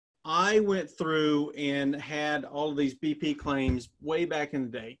I went through and had all of these BP claims way back in the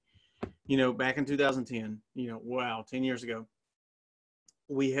day, back in 2010, wow, 10 years ago.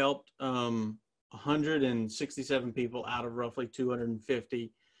 We helped 167 people out of roughly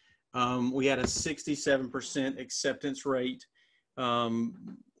 250. We had a 67% acceptance rate.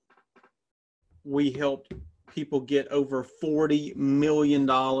 We helped people get over $40 million in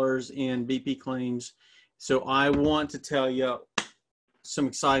BP claims. So I want to tell you some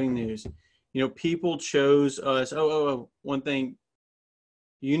exciting news. People chose us. One thing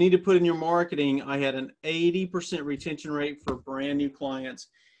you need to put in your marketing. I had an 80% retention rate for brand new clients.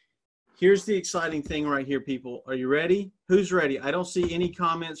 Here's the exciting thing right here, people. Are you ready? Who's ready? I don't see any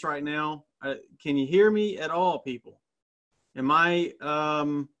comments right now. Can you hear me at all, people? Am I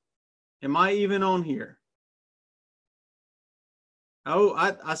even on here? Oh,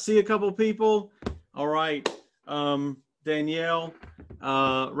 I see a couple people. All right. Danielle,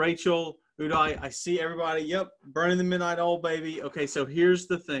 Rachel, Uday, I see everybody. Yep. Burning the midnight oil, baby. Okay. So here's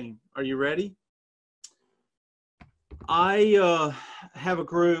the thing. Are you ready? I have a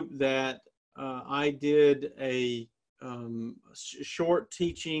group that I did a short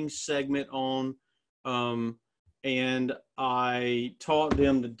teaching segment on, and I taught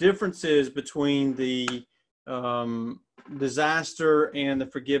them the differences between the disaster and the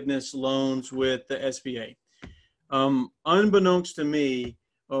forgiveness loans with the SBA. Unbeknownst to me,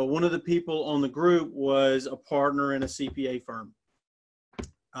 one of the people on the group was a partner in a CPA firm.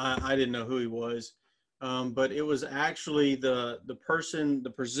 I didn't know who he was. But it was actually the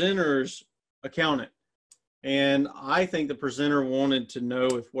presenter's accountant. And I think the presenter wanted to know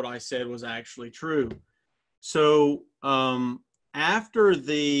if what I said was actually true. So after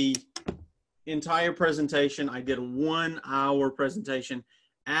the entire presentation, I did a 1 hour presentation.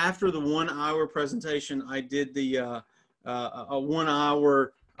 After the 1 hour presentation, I did the a 1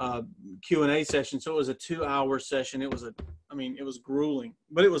 hour Q&A session. So it was a 2 hour session. It was grueling,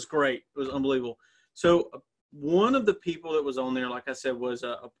 but it was great. It was unbelievable. So one of the people that was on there, like I said, was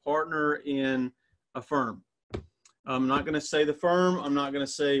a partner in a firm. I'm not going to say the firm. I'm not going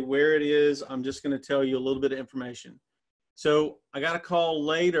to say where it is. I'm just going to tell you a little bit of information. So I got a call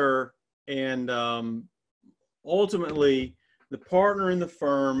later, and ultimately the partner in the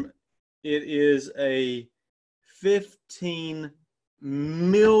firm, it is a $15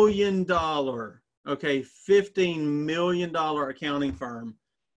 million, $15 million accounting firm.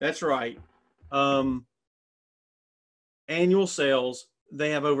 That's right. Annual sales. They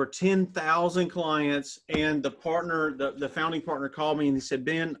have over 10,000 clients, and the partner, the founding partner, called me and he said,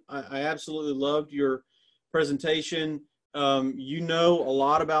 Ben, I absolutely loved your presentation. You know a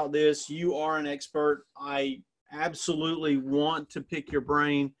lot about this. You are an expert. I absolutely want to pick your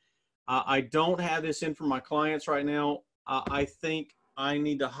brain. I don't have this in for my clients right now. I think I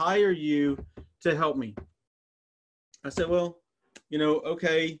need to hire you to help me. I said, well,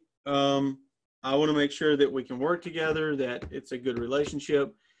 okay. I want to make sure that we can work together, that it's a good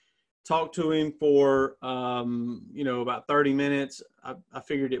relationship. Talked to him for, about 30 minutes. I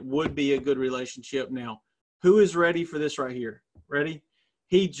figured it would be a good relationship. Now, who is ready for this right here? Ready?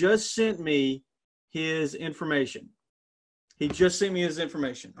 He just sent me his information.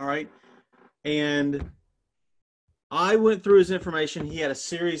 All right. And I went through his information. He had a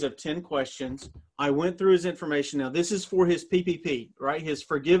series of 10 questions. I went through his information. Now, this is for his PPP, right? His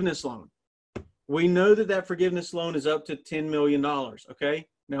forgiveness loan. We know that forgiveness loan is up to $10 million, okay?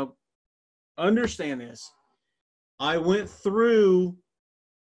 Now, understand this. I went through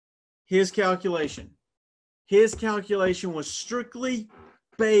his calculation. His calculation was strictly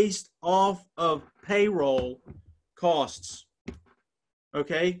based off of payroll costs,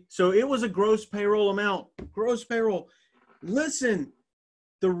 okay? So it was a gross payroll amount, gross payroll. Listen,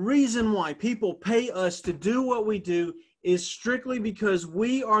 the reason why people pay us to do what we do is strictly because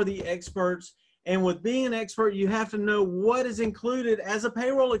we are the experts. And with being an expert, you have to know what is included as a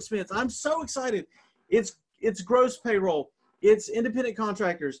payroll expense. I'm so excited. It's gross payroll. It's independent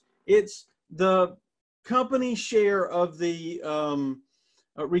contractors. It's the company share of the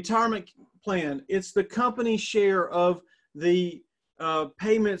retirement plan. It's the company share of the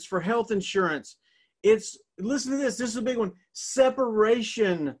payments for health insurance. Listen to this. This is a big one.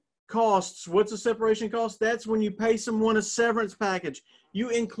 Separation costs. What's a separation cost? That's when you pay someone a severance package. You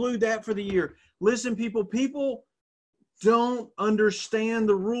include that for the year. Listen, people don't understand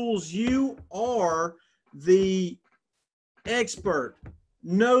the rules. You are the expert.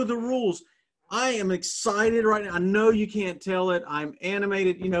 Know the rules. I am excited right now. I know you can't tell it. I'm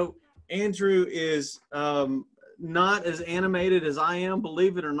animated. Andrew is not as animated as I am,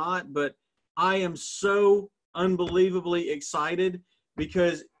 believe it or not, but I am so unbelievably excited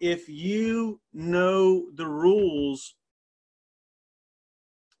because if you know the rules,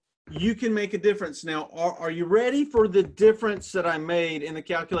 you can make a difference. Now, are you ready for the difference that I made in the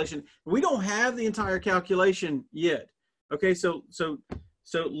calculation? We don't have the entire calculation yet. Okay, so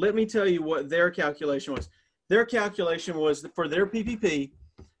let me tell you what their calculation was. Their calculation was for their PPP,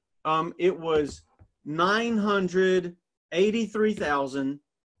 it was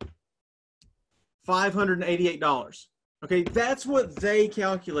 $983,588. Okay, that's what they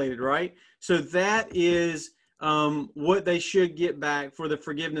calculated, right? So that is what they should get back for the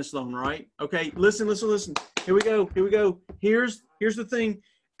forgiveness loan, right? Okay, listen. Here we go. Here's the thing.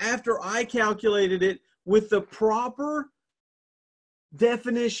 After I calculated it with the proper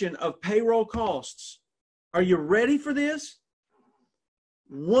definition of payroll costs, are you ready for this?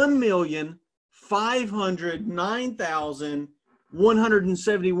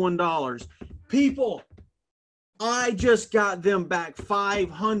 $1,509,171. People, I just got them back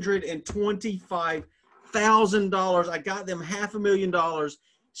 $525,000. I got them $500,000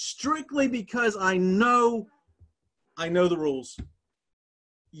 strictly because I know the rules.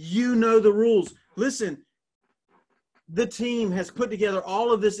 You know the rules. Listen, the team has put together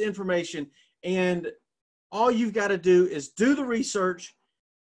all of this information, and all you've got to do is do the research,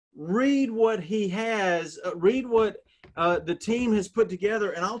 read what he has, read what the team has put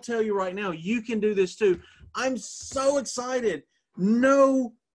together, and I'll tell you right now, you can do this too. I'm so excited.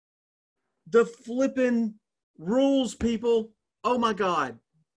 Know the flipping rules, people. Oh my God.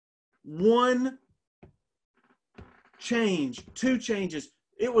 One change, two changes.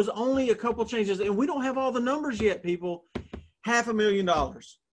 It was only a couple changes, and we don't have all the numbers yet, people.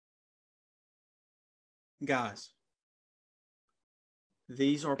 $500,000. Guys,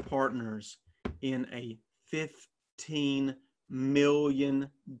 these are partners in a $15 million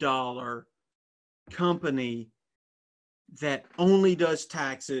company that only does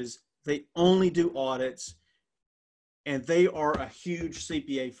taxes. They only do audits, and they are a huge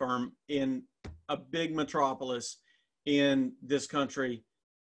CPA firm in a big metropolis in this country.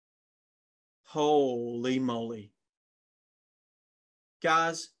 Holy moly.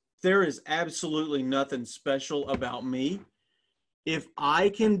 Guys, there is absolutely nothing special about me. If I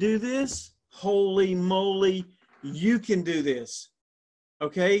can do this, holy moly, you can do this.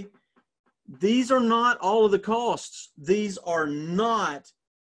 Okay? These are not all of the costs. These are not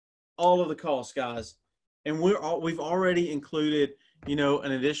all of the costs, guys. And we've already included, an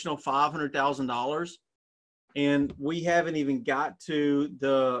additional $500,000, and we haven't even got to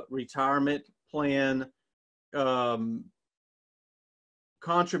the retirement plan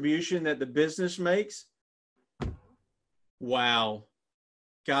contribution that the business makes. Wow.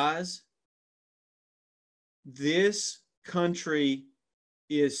 Guys, this country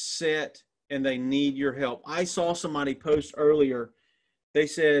is set and they need your help. I saw somebody post earlier. They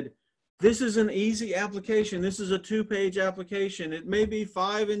said, this is an easy application. This is a 2-page application. It may be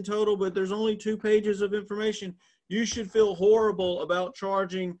 5 in total, but there's only 2 pages of information. You should feel horrible about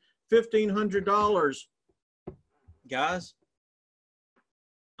charging $1,500. Guys,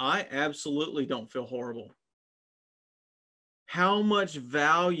 I absolutely don't feel horrible. How much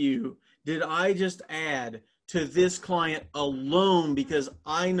value did I just add to this client alone because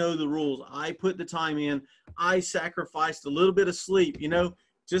I know the rules? I put the time in. I sacrificed a little bit of sleep.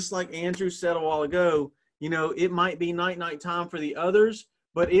 Just like Andrew said a while ago, it might be night time for the others,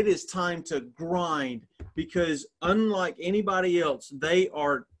 but it is time to grind, because unlike anybody else,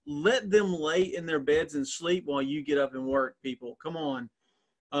 let them lay in their beds and sleep while you get up and work, people. Come on.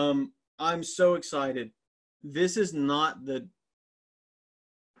 I'm so excited. This is not the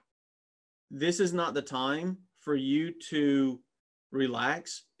time for you to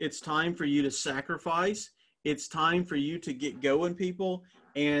relax. It's time for you to sacrifice. It's time for you to get going, people.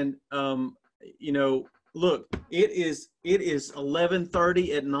 And, look, it is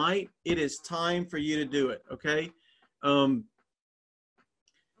 11:30 at night. It is time for you to do it. Okay.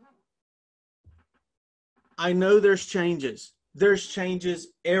 I know there's changes. There's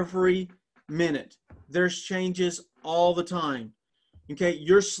changes every minute. There's changes all the time. Okay.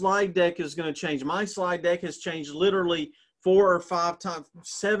 Your slide deck is going to change. My slide deck has changed literally 4 or 5 times,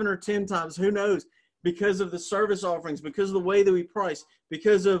 7 or 10 times. Who knows? Because of the service offerings, because of the way that we price,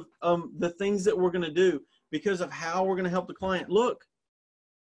 because of the things that we're going to do, because of how we're going to help the client. Look,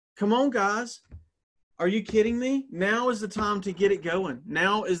 come on, guys. Are you kidding me? Now is the time to get it going.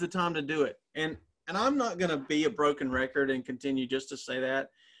 Now is the time to do it. And I'm not going to be a broken record and continue just to say that,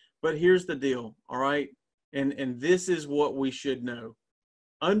 but here's the deal, all right? And this is what we should know.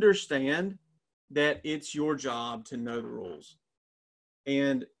 Understand that it's your job to know the rules.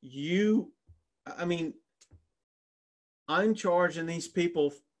 And I'm charging these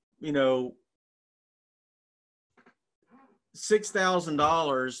people, you know,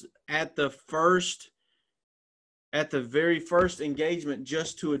 $6,000 at the very first engagement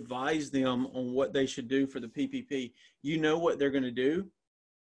just to advise them on what they should do for the PPP. You know what they're going to do?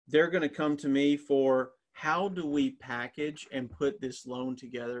 They're going to come to me for, how do we package and put this loan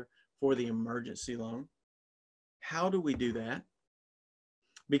together for the emergency loan? How do we do that?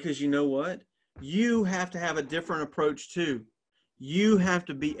 Because you know what? You have to have a different approach too. You have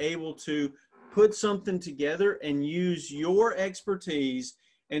to be able to put something together and use your expertise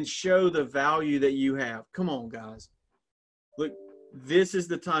and show the value that you have. Come on, guys. Look, this is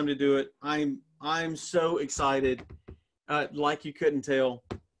the time to do it. I'm so excited, like you couldn't tell.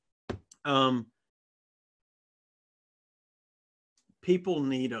 People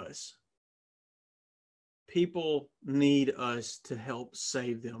need us. People need us to help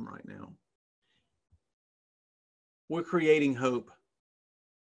save them right now. We're creating hope.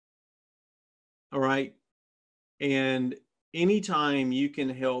 All right. And anytime you can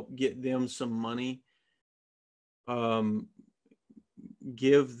help get them some money,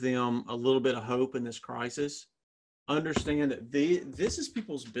 give them a little bit of hope in this crisis, understand that this is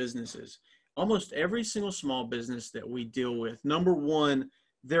people's businesses. Almost every single small business that we deal with, number one,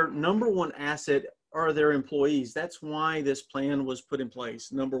 their number one asset are their employees. That's why this plan was put in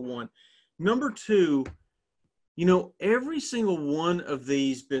place, number one. Number two, you know, every single one of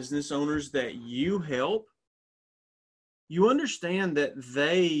these business owners that you help, you understand that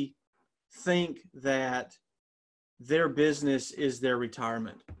they think that their business is their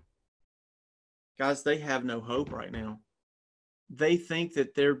retirement. Guys, they have no hope right now. They think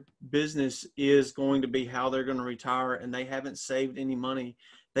that their business is going to be how they're going to retire, and they haven't saved any money.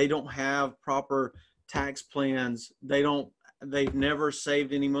 They don't have proper tax plans. They've never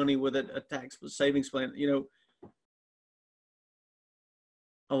saved any money with a tax savings plan. You know,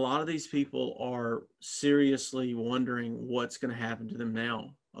 a lot of these people are seriously wondering what's going to happen to them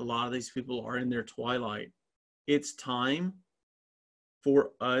now. A lot of these people are in their twilight. It's time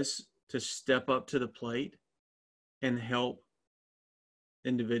for us to step up to the plate and help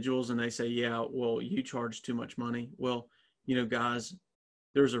individuals. And they say, yeah, well, you charge too much money. Well, you know, guys,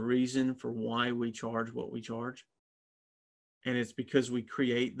 there's a reason for why we charge what we charge. And it's because we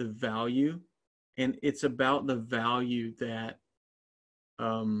create the value, and it's about the value that,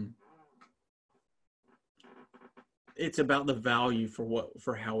 it's about the value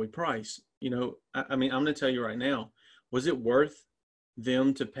for how we price. You know, I mean, I'm going to tell you right now, was it worth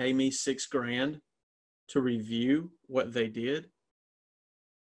them to pay me $6,000 to review what they did?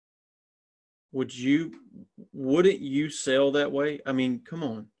 Wouldn't you sell that way? I mean, come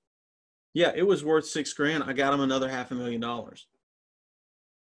on. Yeah, it was worth $6,000. I got them another $500,000.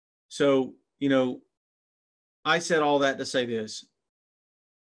 So, you know, I said all that to say this.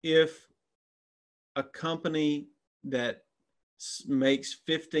 If a company that makes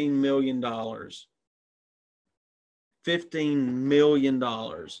 $15 million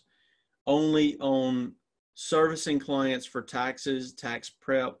only on servicing clients for taxes, tax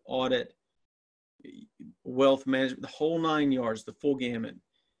prep, audit, wealth management, the whole 9 yards, the full gamut.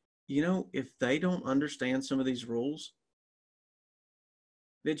 You know, if they don't understand some of these rules,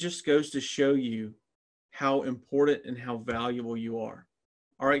 it just goes to show you how important and how valuable you are.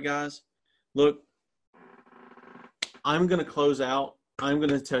 All right, guys, look, I'm going to close out. I'm going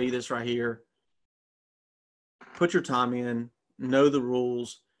to tell you this right here. Put your time in, know the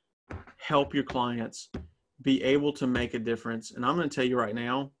rules, help your clients, be able to make a difference. And I'm going to tell you right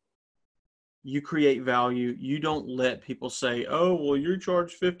now, you create value. You don't let people say, oh, well, you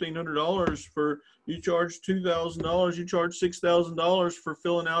charge $1,500 for, you charge $2,000, you charge $6,000 for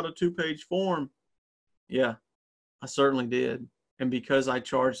filling out a 2-page form. Yeah, I certainly did. And because I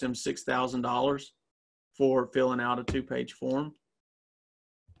charged them $6,000 for filling out a 2-page form,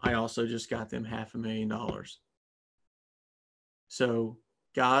 I also just got them $500,000. So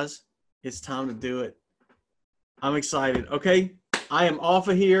guys, it's time to do it. I'm excited. Okay, I am off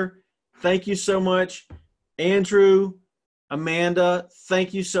of here. Thank you so much, Andrew, Amanda.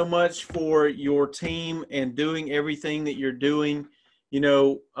 Thank you so much for your team and doing everything that you're doing. You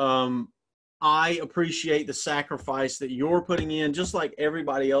know, I appreciate the sacrifice that you're putting in, just like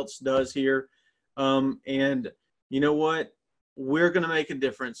everybody else does here. And you know what? We're going to make a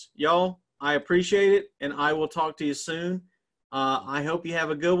difference. Y'all, I appreciate it, and I will talk to you soon. I hope you have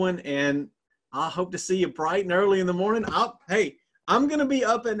a good one, and I hope to see you bright and early in the morning. Hey, I'm going to be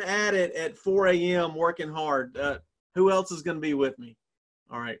up and at it at 4 a.m. working hard. Who else is going to be with me?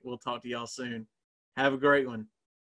 All right, we'll talk to y'all soon. Have a great one.